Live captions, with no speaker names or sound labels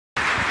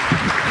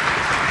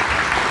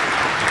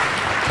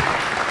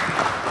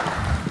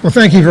Well,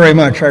 thank you very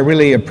much. I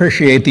really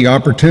appreciate the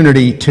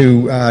opportunity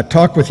to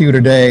talk with you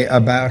today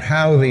about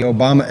how the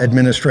Obama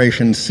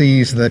administration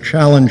sees the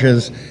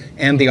challenges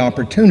and the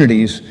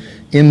opportunities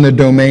in the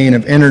domain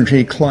of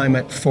energy,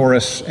 climate,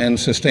 forests, and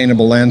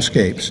sustainable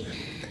landscapes.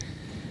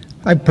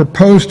 I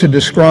propose to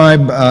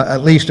describe at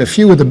least a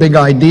few of the big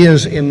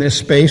ideas in this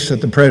space that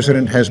the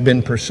President has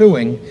been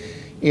pursuing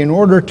in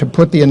order to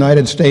put the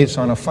United States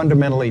on a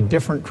fundamentally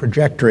different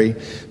trajectory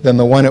than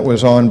the one it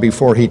was on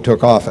before he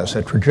took office,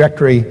 a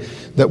trajectory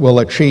that will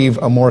achieve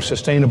a more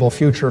sustainable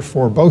future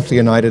for both the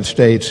United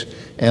States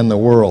and the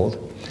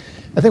world.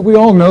 I think we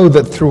all know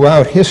that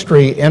throughout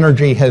history,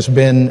 energy has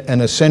been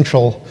an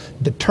essential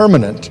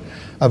determinant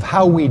of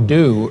how we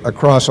do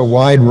across a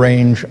wide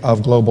range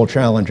of global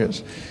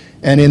challenges.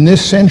 And in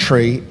this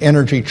century,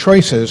 energy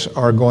choices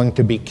are going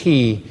to be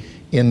key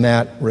in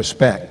that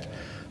respect.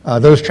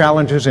 Those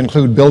challenges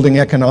include building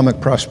economic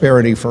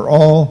prosperity for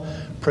all,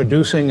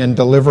 producing and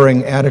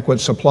delivering adequate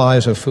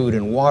supplies of food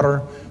and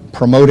water,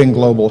 promoting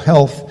global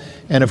health,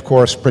 and of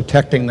course,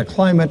 protecting the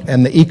climate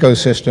and the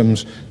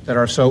ecosystems that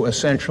are so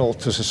essential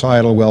to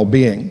societal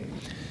well-being.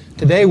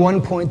 Today,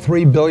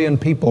 1.3 billion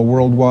people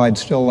worldwide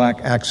still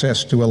lack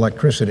access to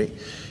electricity,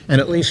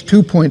 and at least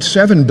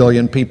 2.7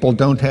 billion people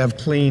don't have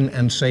clean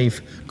and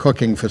safe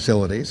cooking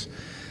facilities.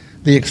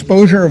 The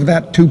exposure of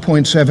that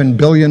 2.7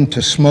 billion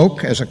to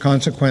smoke as a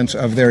consequence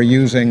of their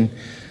using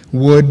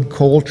wood,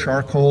 coal,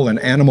 charcoal, and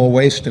animal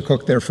waste to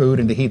cook their food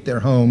and to heat their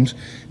homes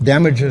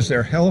damages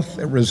their health.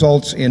 It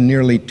results in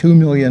nearly 2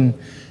 million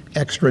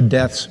extra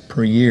deaths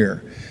per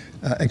year.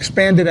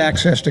 Expanded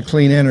access to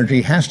clean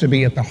energy has to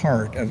be at the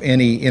heart of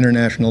any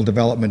international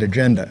development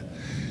agenda.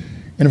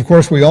 And of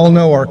course, we all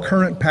know our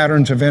current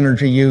patterns of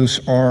energy use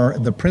are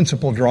the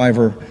principal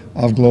driver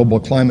of global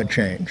climate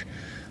change.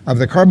 Of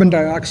the carbon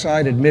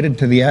dioxide emitted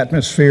to the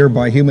atmosphere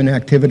by human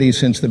activity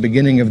since the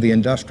beginning of the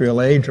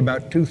industrial age,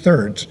 about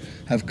 2/3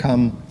 have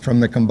come from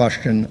the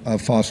combustion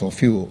of fossil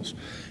fuels.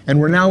 And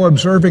we're now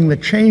observing the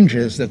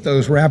changes that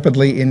those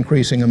rapidly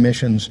increasing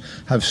emissions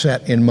have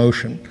set in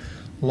motion.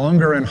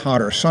 Longer and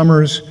hotter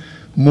summers,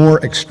 more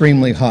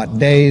extremely hot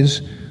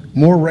days,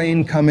 more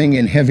rain coming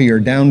in heavier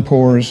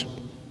downpours,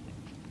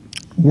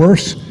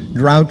 worse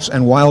droughts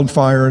and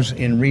wildfires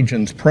in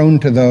regions prone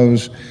to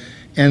those,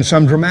 and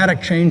some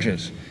dramatic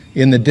changes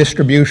in the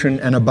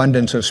distribution and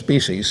abundance of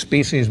species.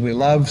 Species we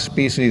love,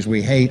 species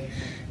we hate,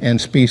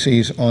 and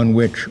species on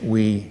which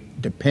we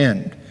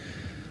depend.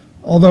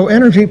 Although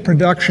energy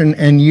production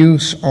and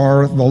use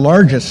are the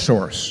largest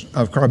source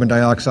of carbon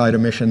dioxide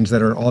emissions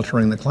that are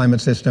altering the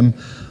climate system,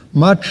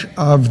 much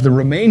of the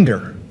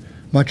remainder,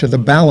 much of the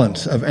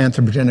balance of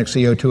anthropogenic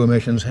CO2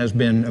 emissions has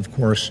been, of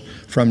course,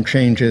 from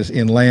changes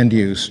in land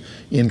use,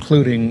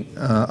 including,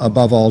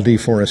 above all,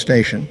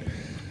 deforestation.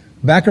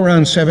 Back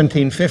around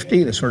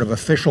 1750, the sort of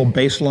official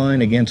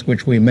baseline against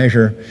which we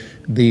measure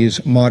these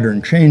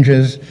modern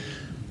changes,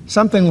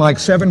 something like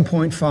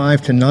 7.5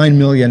 to 9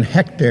 million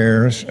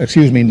hectares,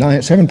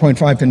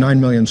 7.5 to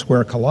 9 million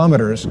square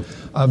kilometers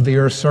of the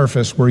Earth's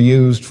surface were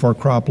used for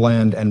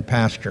cropland and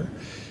pasture.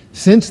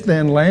 Since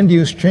then, land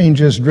use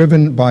changes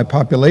driven by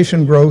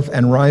population growth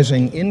and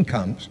rising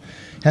incomes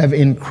have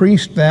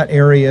increased that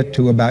area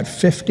to about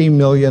 50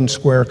 million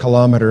square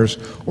kilometers,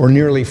 or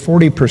nearly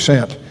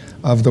 40%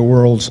 of the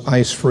world's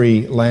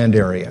ice-free land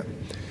area.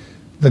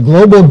 The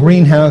global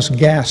greenhouse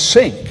gas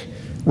sink,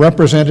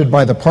 represented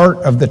by the part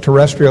of the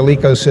terrestrial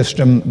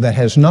ecosystem that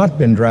has not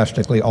been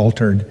drastically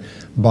altered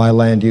by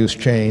land use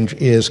change,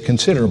 is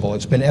considerable.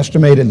 It's been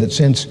estimated that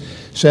since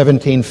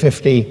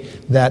 1750,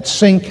 that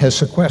sink has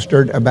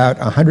sequestered about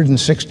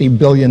 160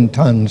 billion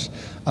tons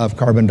of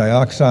carbon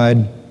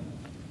dioxide.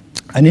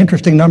 An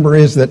interesting number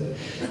is that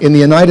in the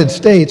United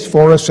States,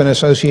 forests and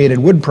associated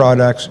wood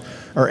products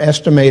are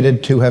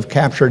estimated to have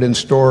captured and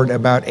stored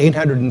about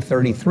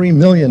 833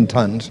 million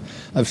tons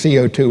of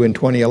CO2 in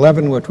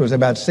 2011, which was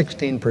about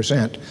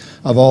 16%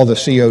 of all the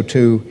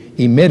CO2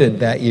 emitted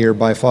that year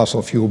by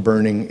fossil fuel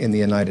burning in the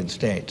United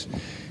States.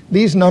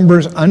 These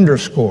numbers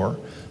underscore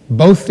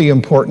both the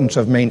importance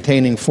of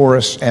maintaining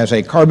forests as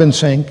a carbon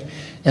sink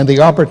and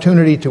the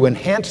opportunity to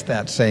enhance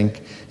that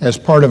sink as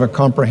part of a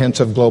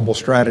comprehensive global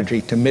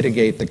strategy to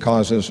mitigate the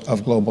causes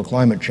of global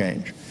climate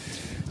change.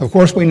 Of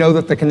course, we know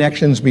that the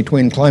connections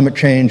between climate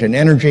change and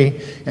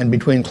energy and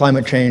between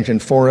climate change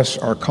and forests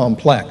are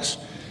complex.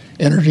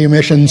 Energy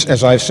emissions,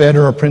 as I've said,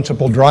 are a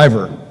principal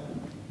driver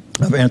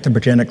of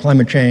anthropogenic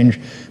climate change,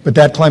 but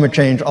that climate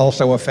change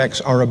also affects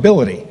our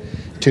ability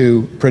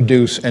to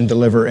produce and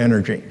deliver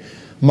energy.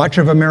 Much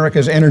of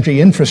America's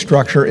energy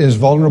infrastructure is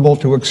vulnerable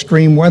to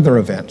extreme weather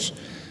events.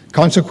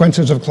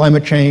 Consequences of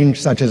climate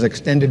change, such as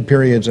extended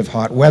periods of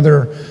hot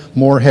weather,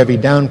 more heavy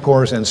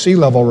downpours, and sea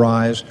level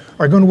rise,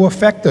 are going to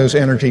affect those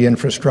energy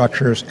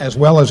infrastructures as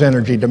well as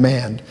energy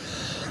demand.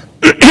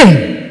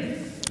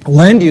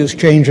 Land use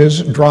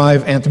changes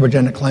drive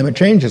anthropogenic climate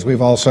change, as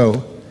we've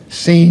also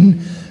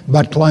seen,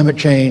 but climate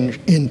change,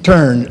 in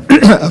turn,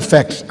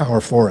 affects our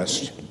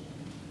forests.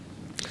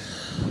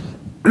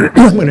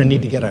 I'm going to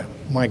need to get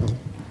my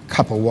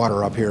cup of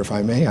water up here, if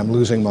I may. I'm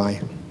losing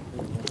my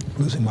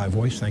Losing my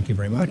voice, thank you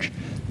very much.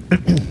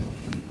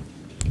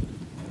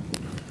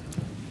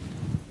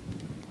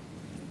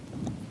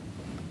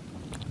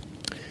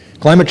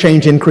 Climate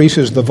change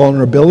increases the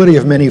vulnerability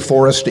of many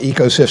forests to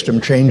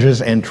ecosystem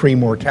changes and tree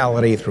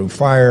mortality through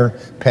fire,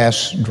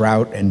 pests,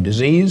 drought, and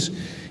disease.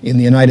 In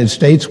the United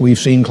States, we've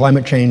seen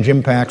climate change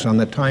impacts on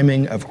the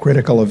timing of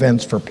critical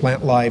events for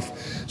plant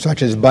life,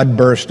 such as bud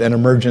burst and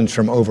emergence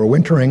from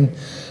overwintering,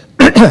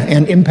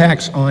 and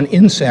impacts on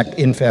insect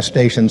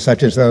infestations,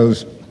 such as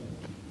those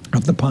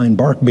of the pine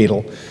bark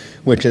beetle,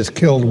 which has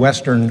killed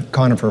western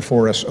conifer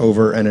forests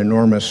over an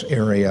enormous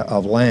area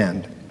of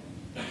land.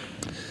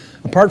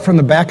 Apart from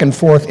the back and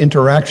forth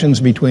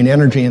interactions between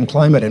energy and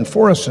climate and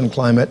forests and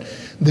climate,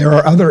 there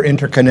are other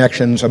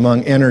interconnections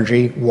among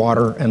energy,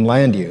 water, and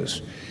land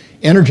use.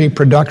 Energy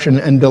production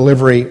and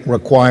delivery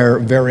require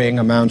varying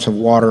amounts of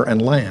water and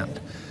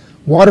land.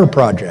 Water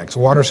projects,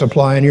 water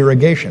supply and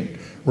irrigation,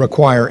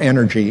 require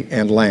energy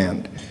and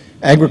land.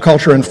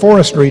 Agriculture and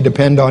forestry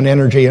depend on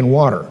energy and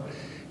water.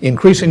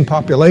 Increasing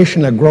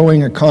population, a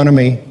growing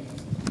economy,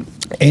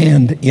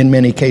 and in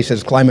many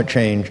cases climate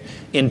change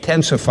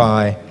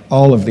intensify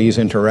all of these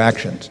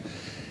interactions.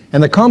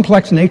 And the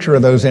complex nature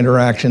of those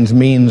interactions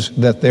means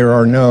that there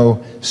are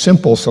no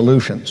simple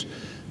solutions.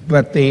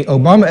 But the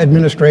Obama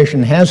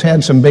administration has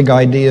had some big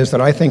ideas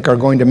that I think are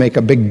going to make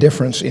a big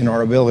difference in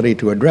our ability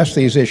to address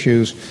these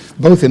issues,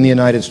 both in the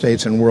United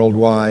States and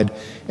worldwide.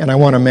 And I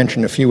want to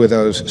mention a few of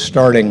those,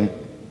 starting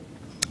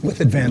with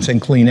advancing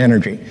clean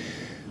energy.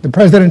 The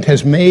President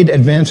has made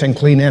advancing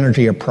clean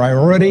energy a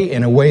priority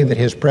in a way that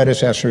his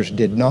predecessors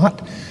did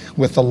not,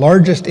 with the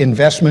largest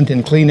investment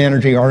in clean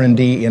energy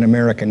R&D in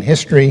American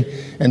history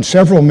and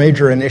several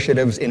major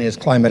initiatives in his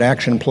climate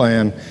action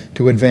plan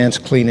to advance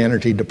clean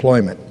energy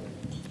deployment.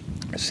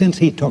 Since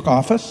he took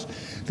office,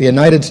 the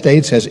United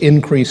States has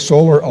increased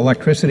solar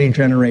electricity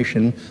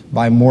generation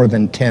by more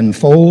than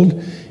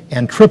tenfold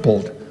and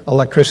tripled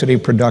electricity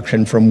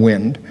production from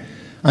wind.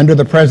 Under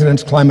the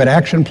President's Climate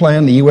Action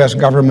Plan, the U.S.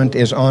 government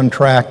is on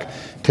track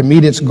to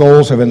meet its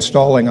goals of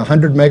installing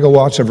 100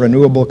 megawatts of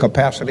renewable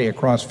capacity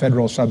across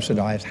federal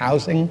subsidized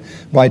housing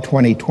by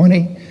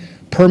 2020,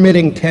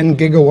 permitting 10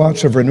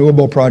 gigawatts of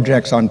renewable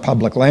projects on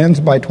public lands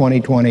by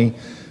 2020,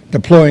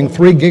 deploying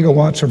 3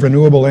 gigawatts of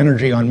renewable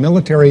energy on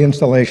military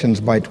installations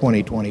by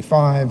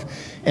 2025,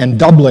 and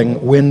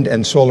doubling wind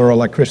and solar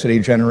electricity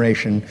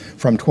generation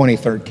from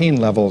 2013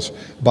 levels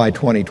by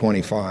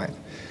 2025.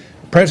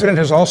 The President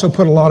has also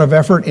put a lot of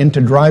effort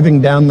into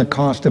driving down the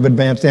cost of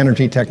advanced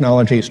energy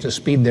technologies to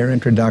speed their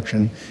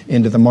introduction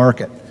into the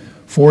market.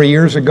 4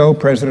 years ago,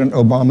 President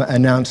Obama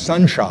announced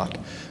Sunshot,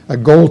 a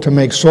goal to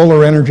make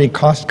solar energy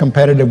cost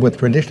competitive with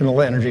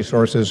traditional energy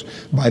sources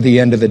by the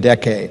end of the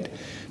decade.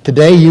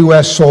 Today,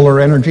 U.S.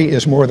 solar energy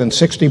is more than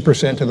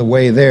 60% of the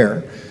way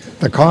there.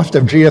 The cost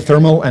of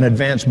geothermal and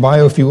advanced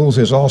biofuels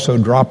is also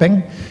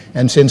dropping,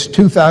 and since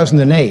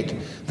 2008,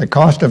 the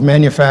cost of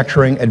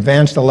manufacturing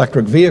advanced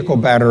electric vehicle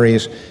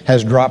batteries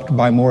has dropped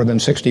by more than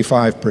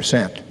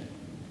 65%.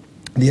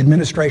 The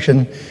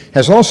administration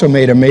has also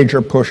made a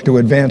major push to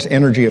advance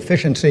energy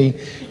efficiency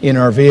in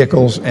our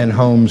vehicles and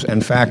homes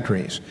and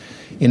factories.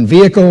 In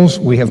vehicles,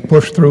 we have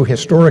pushed through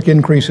historic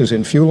increases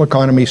in fuel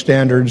economy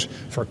standards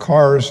for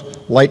cars,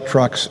 light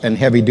trucks, and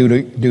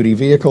heavy-duty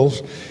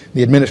vehicles.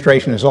 The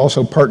administration has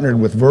also partnered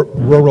with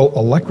rural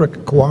electric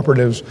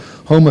cooperatives,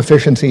 home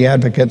efficiency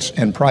advocates,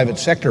 and private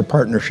sector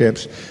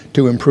partnerships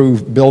to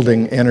improve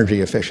building energy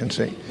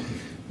efficiency.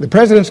 The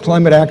President's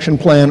Climate Action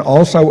Plan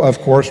also, of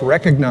course,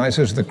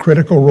 recognizes the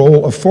critical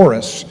role of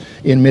forests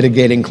in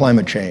mitigating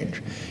climate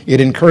change.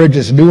 It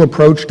encourages new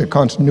approaches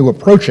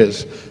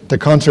to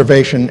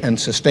conservation and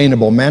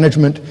sustainable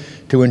management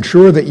to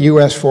ensure that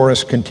U.S.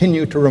 forests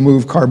continue to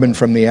remove carbon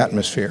from the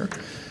atmosphere.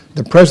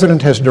 The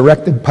President has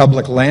directed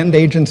public land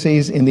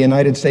agencies in the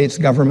United States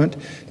government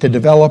to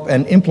develop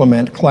and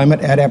implement climate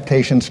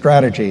adaptation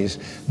strategies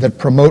that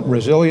promote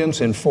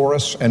resilience in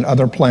forests and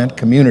other plant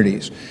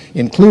communities,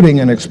 including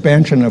an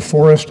expansion of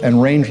forest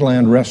and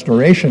rangeland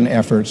restoration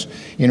efforts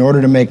in order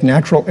to make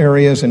natural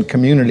areas and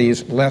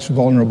communities less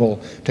vulnerable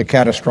to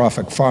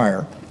catastrophic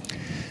fire.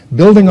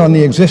 Building on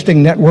the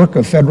existing network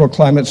of federal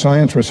climate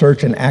science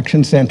research and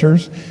action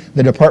centers,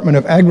 the Department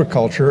of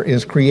Agriculture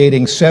is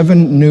creating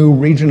 7 new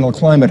regional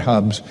climate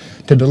hubs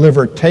to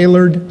deliver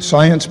tailored,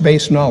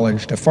 science-based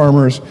knowledge to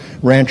farmers,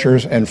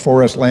 ranchers, and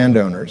forest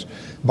landowners.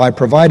 By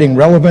providing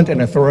relevant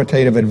and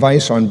authoritative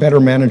advice on better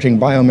managing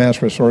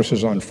biomass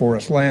resources on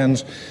forest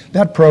lands,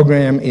 that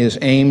program is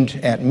aimed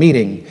at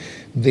meeting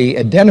the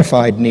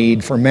identified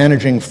need for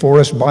managing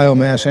forest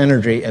biomass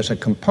energy as a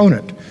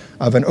component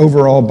of an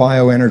overall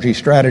bioenergy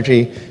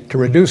strategy to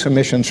reduce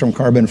emissions from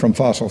carbon from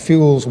fossil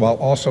fuels while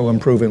also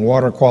improving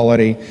water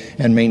quality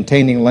and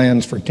maintaining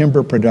lands for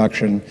timber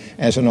production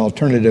as an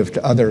alternative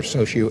to other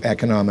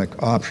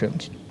socioeconomic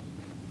options.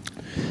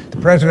 The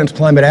President's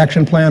Climate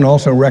Action Plan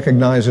also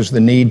recognizes the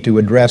need to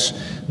address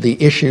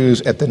the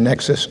issues at the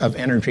nexus of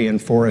energy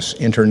and forests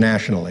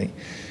internationally.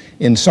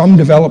 In some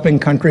developing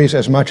countries,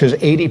 as much as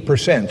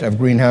 80% of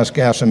greenhouse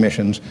gas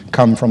emissions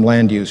come from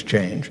land use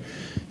change.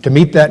 To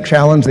meet that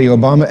challenge, the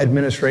Obama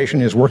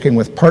administration is working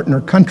with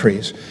partner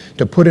countries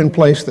to put in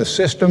place the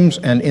systems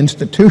and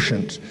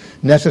institutions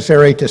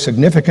necessary to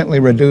significantly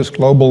reduce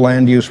global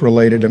land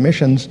use-related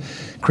emissions,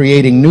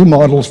 creating new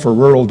models for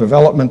rural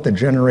development that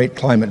generate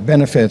climate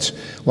benefits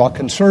while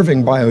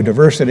conserving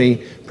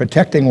biodiversity,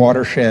 protecting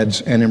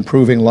watersheds, and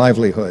improving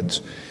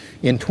livelihoods.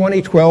 In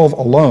 2012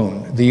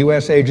 alone, the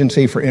U.S.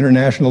 Agency for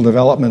International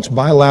Development's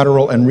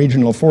bilateral and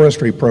regional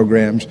forestry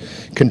programs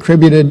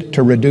contributed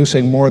to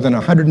reducing more than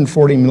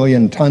 140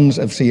 million tons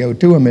of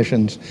CO2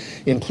 emissions,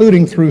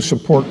 including through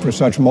support for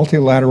such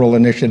multilateral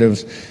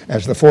initiatives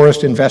as the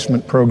Forest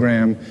Investment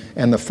Program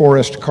and the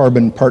Forest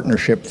Carbon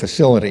Partnership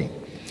Facility.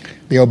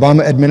 The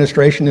Obama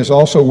administration is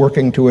also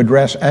working to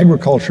address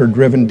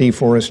agriculture-driven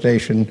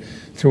deforestation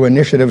through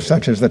initiatives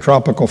such as the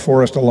Tropical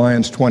Forest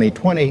Alliance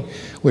 2020,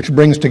 which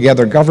brings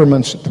together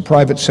governments, the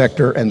private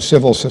sector, and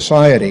civil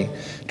society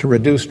to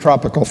reduce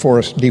tropical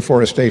forest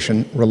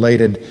deforestation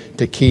related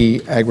to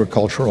key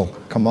agricultural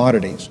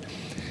commodities.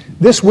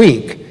 This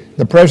week,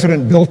 the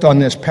President built on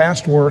this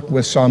past work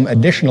with some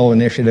additional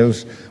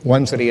initiatives,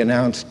 ones that he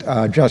announced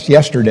just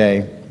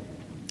yesterday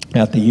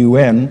at the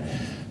UN.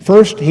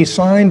 First, he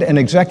signed an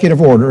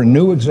executive order, a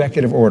new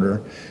executive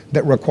order,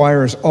 that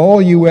requires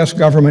all U.S.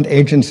 government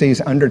agencies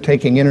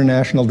undertaking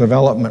international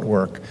development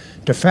work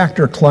to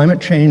factor climate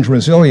change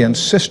resilience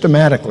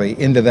systematically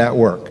into that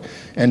work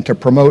and to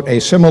promote a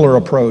similar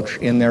approach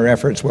in their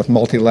efforts with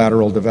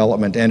multilateral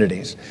development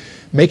entities.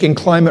 Making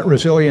climate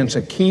resilience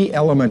a key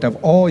element of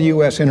all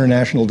U.S.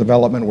 international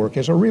development work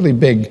is a really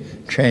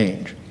big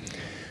change.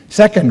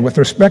 Second, with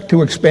respect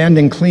to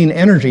expanding clean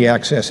energy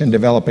access in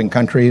developing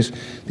countries,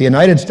 the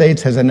United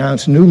States has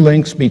announced new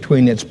links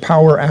between its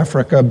Power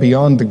Africa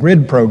Beyond the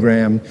Grid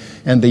program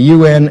and the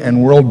UN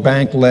and World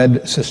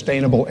Bank-led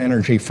Sustainable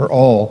Energy for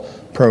All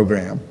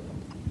program.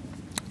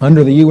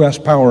 Under the U.S.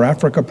 Power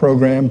Africa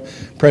program,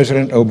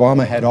 President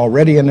Obama had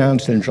already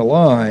announced in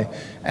July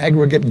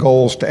aggregate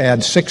goals to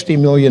add 60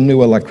 million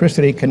new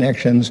electricity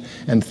connections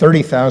and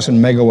 30,000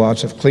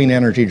 megawatts of clean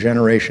energy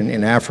generation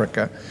in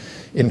Africa.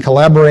 In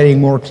collaborating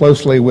more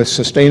closely with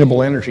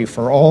Sustainable Energy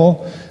for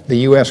All, the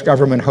U.S.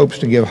 government hopes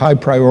to give high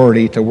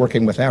priority to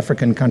working with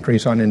African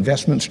countries on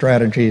investment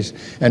strategies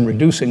and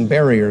reducing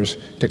barriers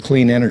to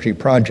clean energy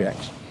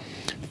projects.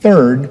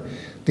 Third,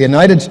 the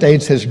United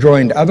States has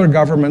joined other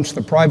governments,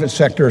 the private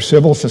sector,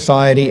 civil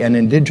society, and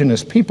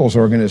indigenous peoples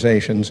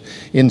organizations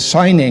in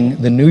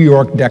signing the New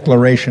York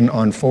Declaration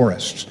on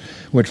Forests,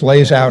 which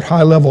lays out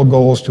high-level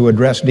goals to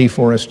address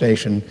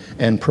deforestation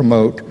and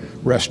promote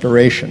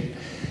restoration.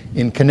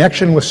 In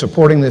connection with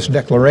supporting this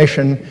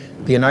declaration,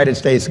 the United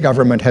States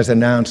government has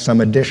announced some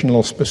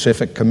additional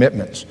specific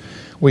commitments.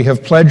 We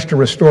have pledged to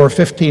restore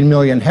 15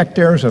 million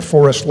hectares of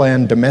forest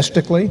land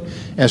domestically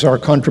as our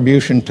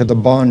contribution to the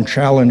Bonn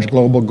Challenge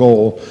global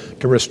goal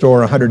to restore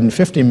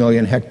 150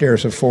 million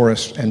hectares of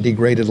forests and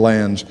degraded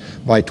lands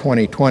by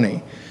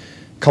 2020.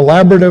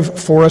 Collaborative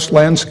forest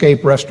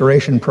landscape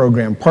restoration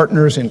program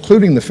partners,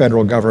 including the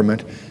federal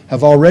government,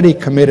 have already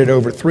committed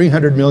over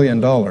 $300 million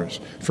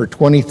for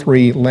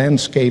 23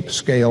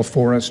 landscape-scale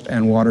forest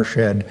and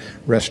watershed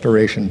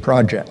restoration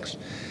projects.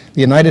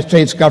 The United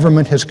States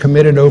government has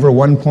committed over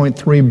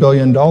 $1.3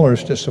 billion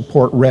to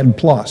support REDD+.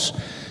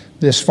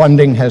 This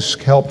funding has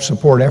helped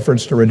support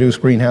efforts to reduce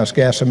greenhouse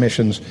gas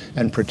emissions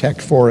and protect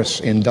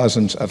forests in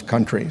dozens of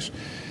countries.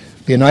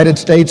 The United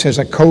States is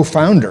a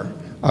co-founder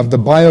of the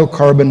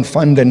Biocarbon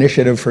Fund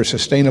Initiative for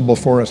Sustainable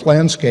Forest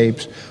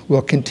Landscapes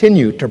will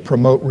continue to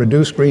promote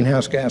reduced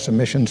greenhouse gas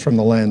emissions from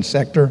the land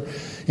sector,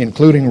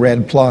 including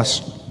REDD+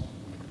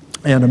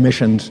 and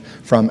emissions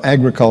from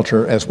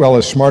agriculture, as well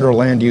as smarter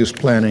land use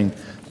planning,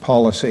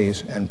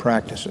 policies, and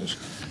practices.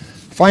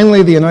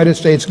 Finally, the United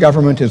States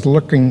government is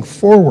looking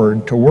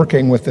forward to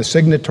working with the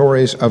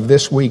signatories of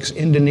this week's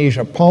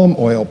Indonesia palm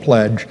oil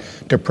pledge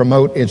to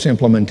promote its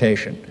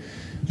implementation.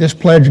 This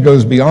pledge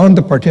goes beyond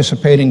the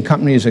participating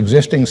companies'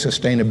 existing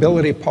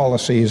sustainability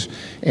policies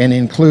and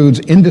includes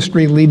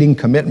industry-leading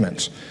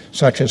commitments,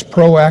 such as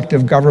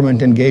proactive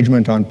government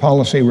engagement on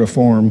policy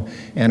reform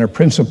and a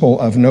principle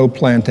of no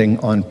planting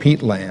on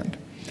peatland.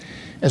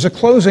 As a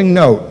closing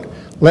note,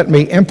 let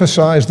me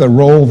emphasize the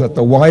role that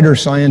the wider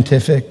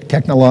scientific,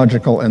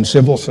 technological, and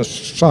civil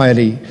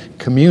society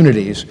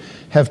communities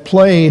have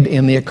played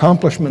in the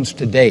accomplishments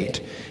to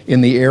date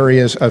in the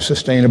areas of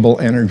sustainable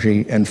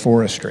energy and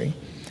forestry.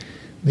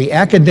 The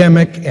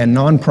academic and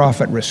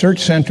nonprofit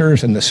research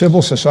centers and the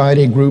civil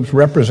society groups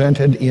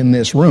represented in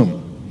this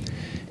room,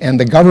 and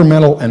the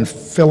governmental and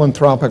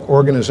philanthropic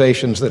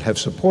organizations that have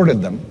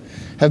supported them,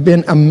 have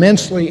been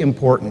immensely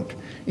important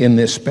in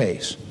this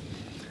space.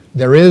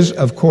 There is,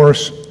 of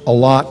course, a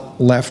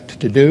lot left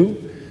to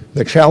do.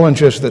 The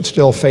challenges that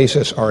still face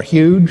us are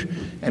huge,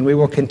 and we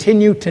will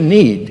continue to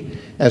need,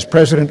 as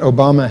President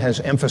Obama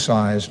has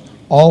emphasized,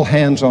 all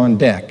hands on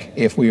deck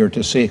if we are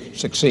to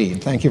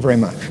succeed. Thank you very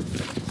much.